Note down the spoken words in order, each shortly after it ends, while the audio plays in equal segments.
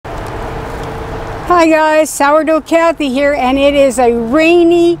Hi guys, Sourdough Kathy here, and it is a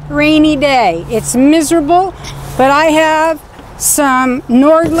rainy day. It's miserable, but I have some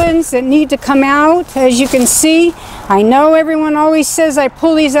Nordlands that need to come out. As you can see, I know everyone always says I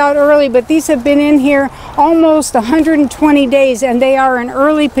pull these out early, but these have been in here almost 120 days, and they are an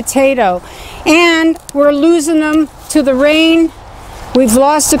early potato. And we're losing them to the rain. We've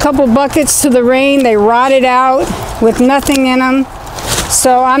lost a couple buckets to the rain. They rotted out with nothing in them.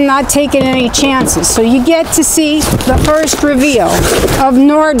 So I'm not taking any chances. So you get to see the first reveal of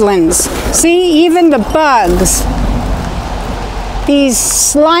Nordlands. See, even the bugs, these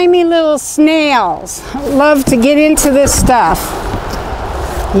slimy little snails, love to get into this stuff.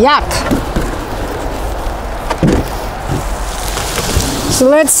 Yuck. So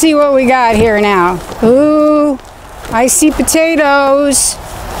let's see what we got here now. Ooh, I see potatoes.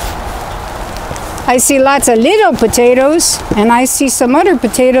 I see lots of little potatoes, and I see some other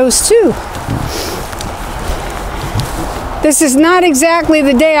potatoes too. This is not exactly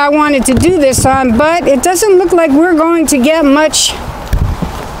the day I wanted to do this on, but it doesn't look like we're going to get much.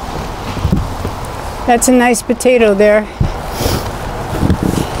 That's a nice potato there.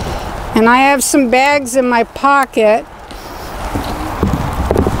 And I have some bags in my pocket.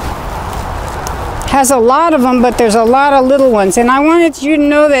 Has a lot of them, but there's a lot of little ones, and I wanted you to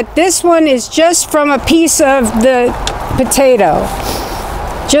know that this one is just from a piece of the potato,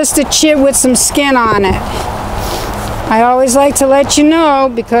 just a chip with some skin on it. I always like to let you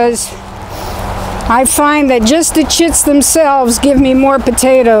know because I find that just the chits themselves give me more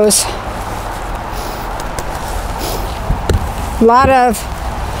potatoes. A lot of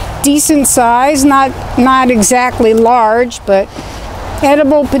decent size, not exactly large, but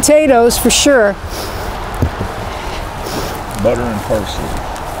edible potatoes for sure. Butter and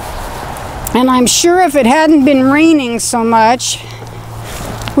parsley. And I'm sure if it hadn't been raining so much,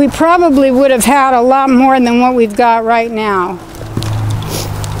 we probably would have had a lot more than what we've got right now,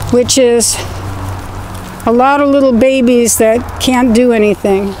 which is a lot of little babies that can't do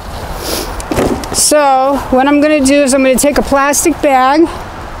anything. So what I'm going to do is I'm going to take a plastic bag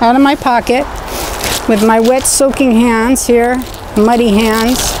out of my pocket with my wet soaking hands here, muddy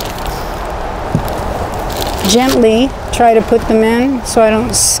hands. Gently try to put them in so I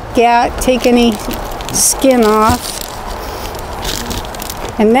don't take any skin off.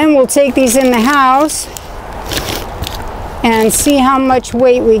 And then we'll take these in the house and see how much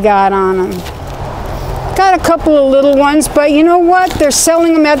weight we got on them. Got a couple of little ones, but you know what? They're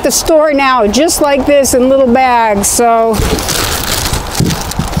selling them at the store now, just like this in little bags. So,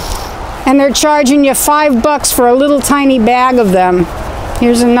 and they're charging you $5 for a little tiny bag of them.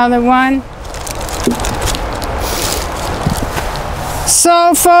 Here's another one.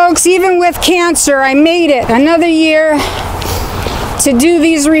 So folks, even with cancer, I made it another year to do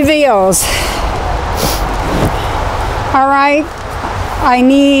these reveals. All right, I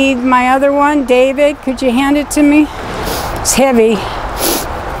need my other one. David, could you hand it to me? It's heavy.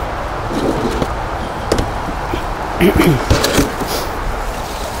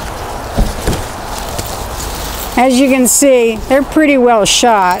 As you can see, they're pretty well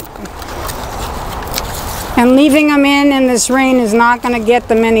shot. And leaving them in this rain is not going to get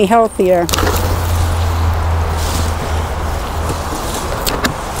them any healthier.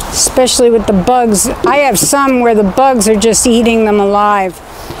 Especially with the bugs. I have some where the bugs are just eating them alive.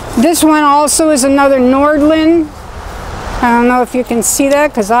 This one also is another Nordland. I don't know if you can see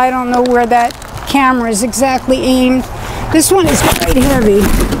that because I don't know where that camera is exactly aimed. This one is quite heavy.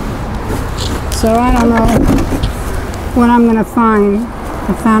 So I don't know what I'm going to find.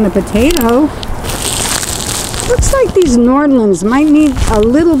 I found a potato. Looks like these Nordlands might need a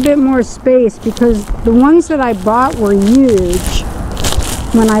little bit more space because the ones that I bought were huge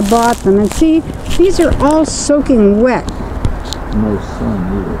when I bought them. And see, these are all soaking wet. No sun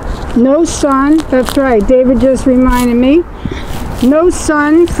either. No sun, that's right. David just reminded me. No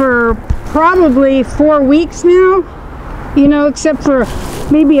sun for probably 4 weeks now, you know, except for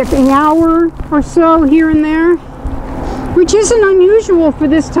maybe an hour or so here and there. Which isn't unusual for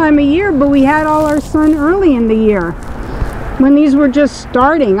this time of year, but we had all our sun early in the year when these were just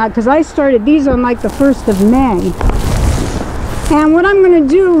starting, because I started these on like the 1st of May. And what I'm going to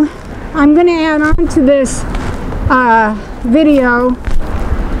do, I'm going to add on to this video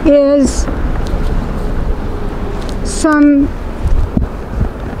is some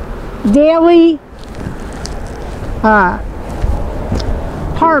daily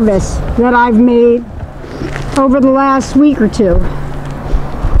harvests that I've made over the last week or two.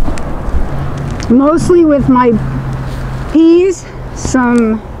 Mostly with my peas.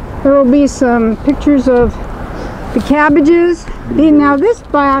 There will be some pictures of The cabbages, now this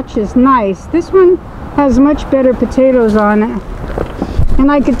batch is nice. This one has much better potatoes on it. And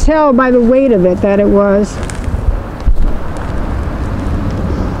I could tell by the weight of it that it was.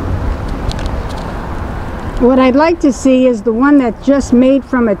 What I'd like to see is the one that's just made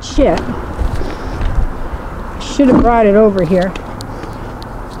from a chit. Should have brought it over here.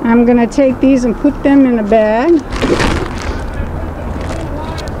 I'm going to take these and put them in a bag.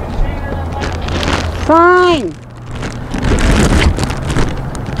 Fine.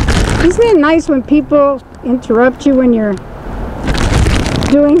 Isn't it nice when people interrupt you when you're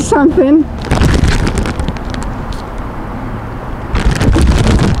doing something?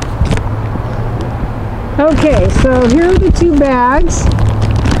 Okay, so here are the 2 bags.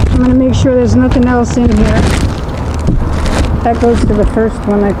 I'm going to make sure there's nothing else in here. That goes to the first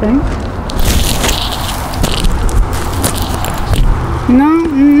one, I think. No,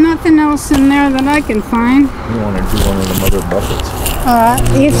 nothing else in there that I can find. You want to do one of them other buckets?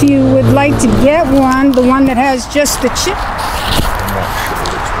 If you would like to get one, the one that has just the chip. I'm not sure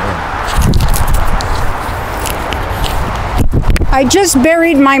which one. I just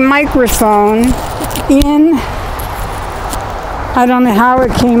buried my microphone in, I don't know how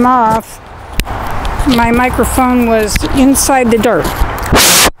it came off. My microphone was inside the dirt.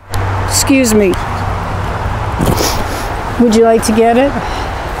 Excuse me. Would you like to get it?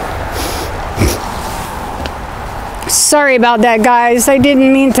 Sorry about that, guys. I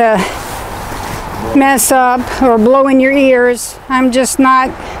didn't mean to mess up or blow in your ears. I'm just not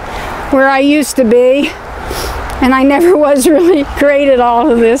where I used to be. And I never was really great at all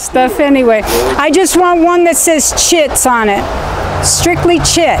of this stuff anyway. I just want one that says chits on it. Strictly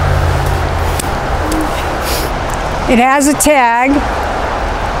chit. It has a tag.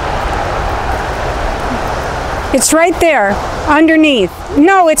 It's right there, underneath.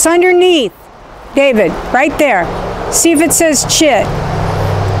 No, it's underneath, David, right there. See if it says chit.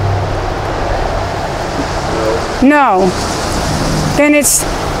 No. Then it's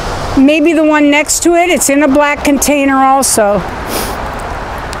maybe the one next to it. It's in a black container also.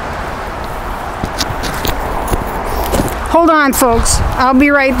 Hold on, folks. I'll be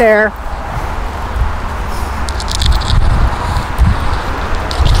right there.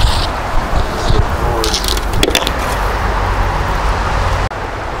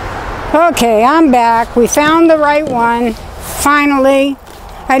 Okay, I'm back. We found the right one, finally.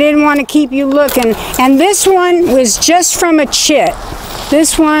 I didn't want to keep you looking. And this one was just from a chit.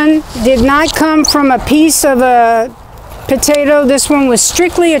 This one did not come from a piece of a potato. This one was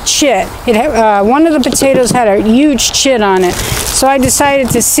strictly a chit. It had, one of the potatoes had a huge chit on it. So I decided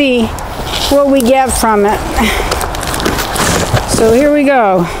to see what we get from it. So here we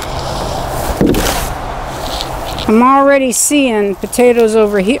go. I'm already seeing potatoes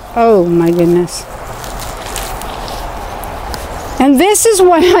over here. Oh my goodness. And this is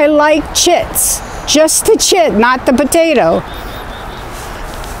why I like chits. Just the chit, not the potato.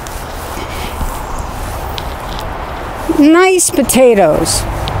 Nice potatoes.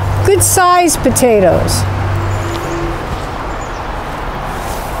 Good sized potatoes.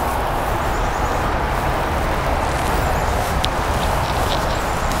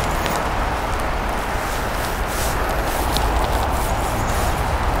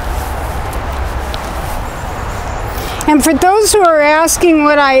 And for those who are asking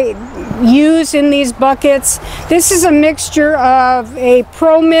what I use in these buckets, this is a mixture of a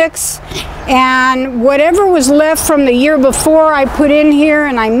Pro Mix and whatever was left from the year before I put in here,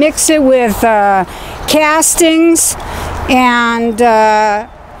 and I mix it with castings. And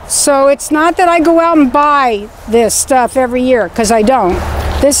so it's not that I go out and buy this stuff every year, because I don't.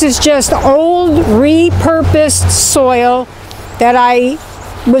 This is just old repurposed soil that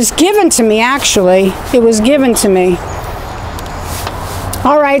was given to me, actually. It was given to me.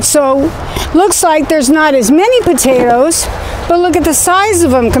 All right, so looks like there's not as many potatoes, but look at the size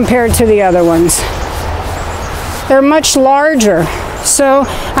of them compared to the other ones. They're much larger. So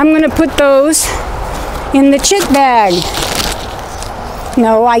I'm going to put those in the chit bag.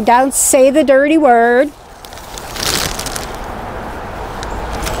 No, I don't say the dirty word.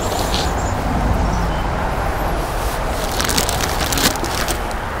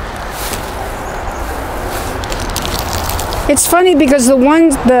 It's funny because the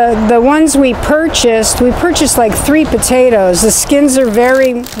ones we purchased like 3 potatoes. The skins are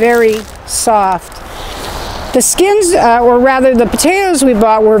very, very soft. The skins, or rather the potatoes we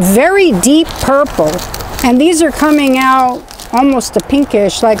bought, were very deep purple. And these are coming out almost a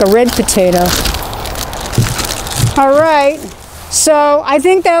pinkish, like a red potato. All right, so I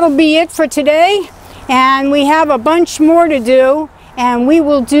think that'll be it for today. And we have a bunch more to do, and we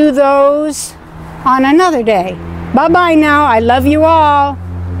will do those on another day. Bye-bye now. I love you all.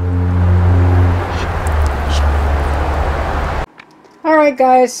 Alright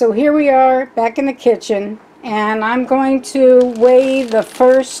guys, so here we are back in the kitchen, and I'm going to weigh the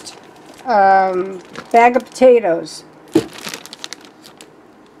first bag of potatoes.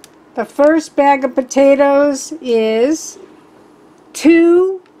 The first bag of potatoes is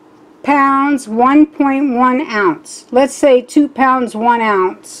 2 pounds 1.1 ounce. Let's say 2 pounds 1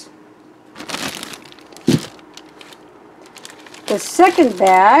 ounce. The second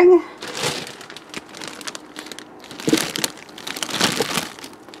bag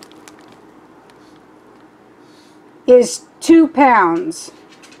is 2 pounds.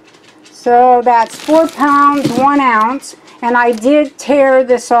 So that's 4 pounds 1 ounce, and I did tear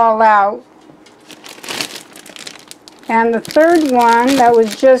this all out. And the third one, that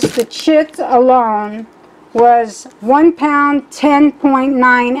was just the chit alone, was 1 pound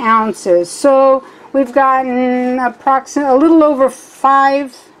 10.9 ounces. So we've gotten approximately a little over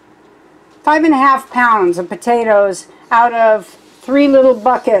 5.5 pounds of potatoes out of 3 little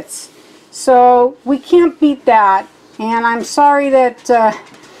buckets. So we can't beat that. And I'm sorry that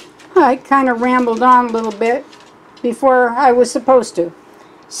I kind of rambled on a little bit before I was supposed to.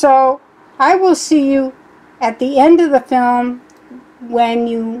 So I will see you at the end of the film when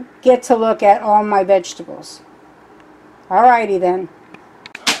you get to look at all my vegetables. Alrighty then.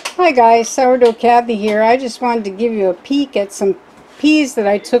 Hi guys, Sourdough Kathy here. I just wanted to give you a peek at some peas that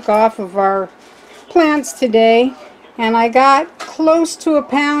I took off of our plants today. And I got close to a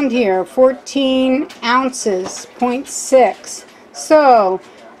pound here, 14 ounces, 0.6. So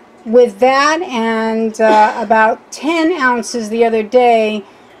with that and about 10 ounces the other day,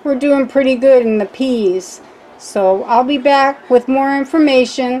 we're doing pretty good in the peas. So I'll be back with more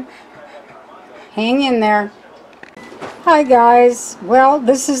information. Hang in there. Hi guys. Well,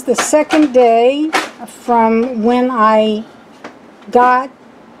 this is the second day from when I got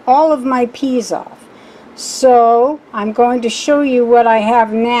all of my peas off. So I'm going to show you what I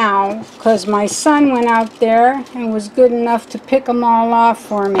have now, because my son went out there and was good enough to pick them all off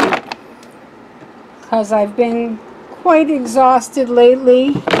for me, because I've been quite exhausted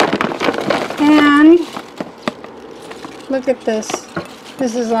lately. And look at this.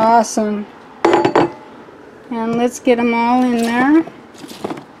 This is awesome. And let's get them all in there.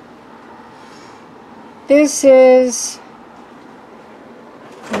 This is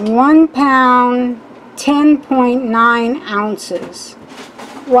 1 pound 10.9 ounces.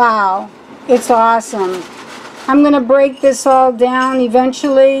 Wow, it's awesome. I'm going to break this all down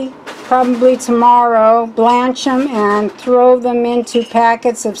eventually, probably tomorrow, blanch them and throw them into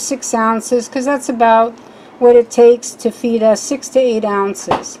packets of 6 ounces, because that's about what it takes to feed us 6 to 8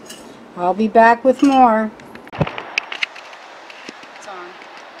 ounces. I'll be back with more. It's on.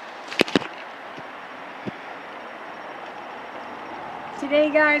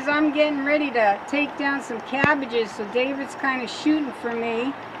 Today guys, I'm getting ready to take down some cabbages, so David's kind of shooting for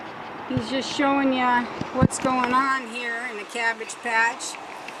me. He's just showing you what's going on here in the cabbage patch.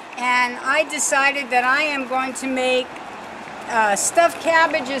 And I decided that I am going to make stuffed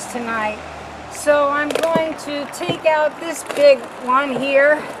cabbages tonight. So I'm going to take out this big one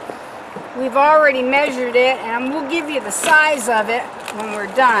here. We've already measured it, and we'll give you the size of it when we're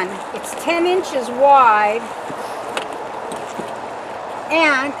done. It's 10 inches wide.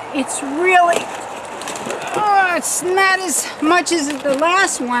 And it's really, it's not as much as the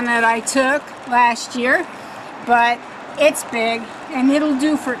last one that I took last year, but it's big and it'll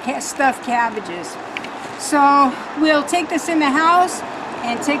do for stuffed cabbages. So we'll take this in the house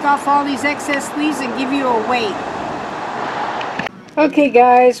and take off all these excess leaves and give you a weight. Okay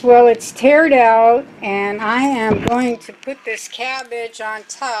guys, well, it's tared out, and I am going to put this cabbage on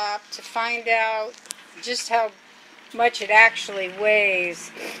top to find out just how much it actually weighs.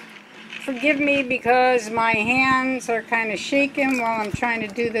 Forgive me because my hands are kind of shaking while I'm trying to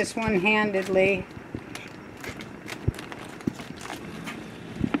do this one-handedly.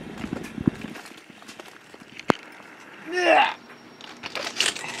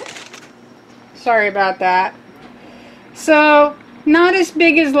 Sorry about that. So, not as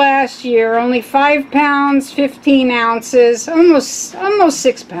big as last year, only 5 pounds, 15 ounces, almost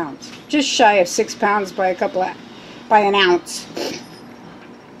 6 pounds. Just shy of 6 pounds by an ounce.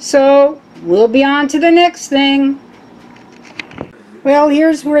 So we'll be on to the next thing. Well,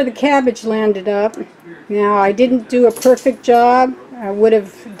 here's where the cabbage landed up. Now, I didn't do a perfect job. I would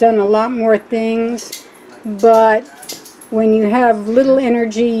have done a lot more things, but when you have little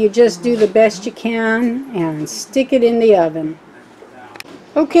energy, you just do the best you can and stick it in the oven.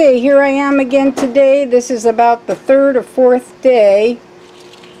 Okay, here I am again today. This is about the 3rd or 4th day.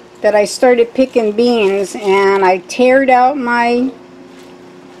 that I started picking beans, and I teared out my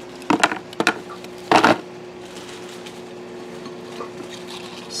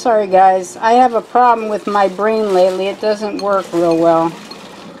sorry guys, I have a problem with my brain lately. It doesn't work real well.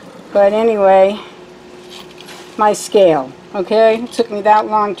 But anyway, my scale, okay? It took me that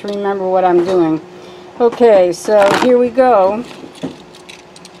long to remember what I'm doing. Okay, so here we go.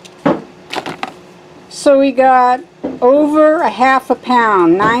 So we got over a half a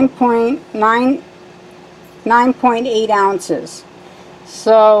pound, 9.8 ounces.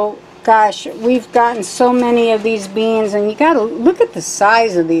 So, gosh, we've gotten so many of these beans, and you gotta look at the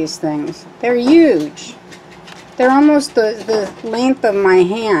size of these things. They're huge. They're almost the length of my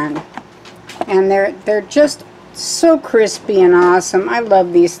hand, and they're just so crispy and awesome. I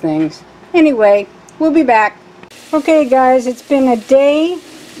love these things. Anyway, we'll be back. Okay guys, it's been a day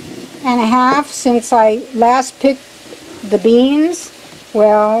and a half since I last picked the beans.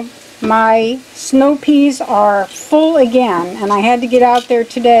 Well, my snow peas are full again, and I had to get out there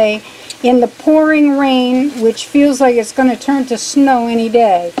today in the pouring rain, which feels like it's going to turn to snow any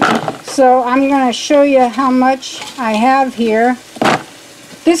day. So I'm going to show you how much I have here.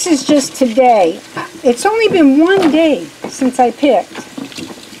 This is just today. It's only been one day since I picked.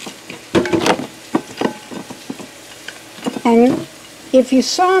 And if you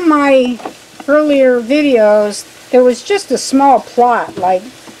saw my earlier videos, there was just a small plot, like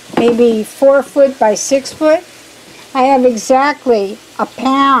maybe 4 foot by 6 foot. I have exactly a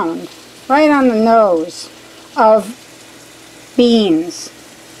pound, right on the nose, of beans.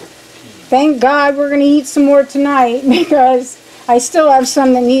 Thank God we're going to eat some more tonight, because I still have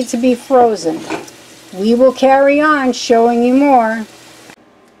some that need to be frozen. We will carry on showing you more.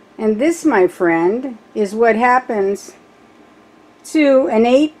 And this, my friend, is what happens to an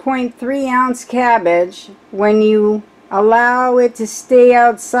 8.3 ounce cabbage when you allow it to stay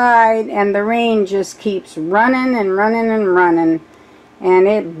outside and the rain just keeps running and running and running, and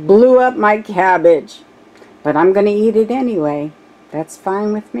it blew up my cabbage. But I'm going to eat it anyway. That's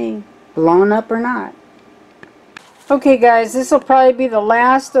fine with me, blown up or not. Okay guys, this will probably be the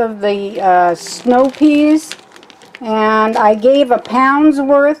last of the snow peas, and I gave a pound's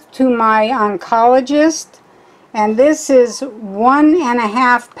worth to my oncologist, and this is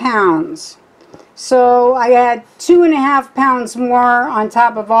 1.5 pounds. So I had 2.5 pounds more on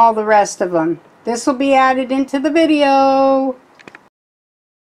top of all the rest of them. This will be added into the video.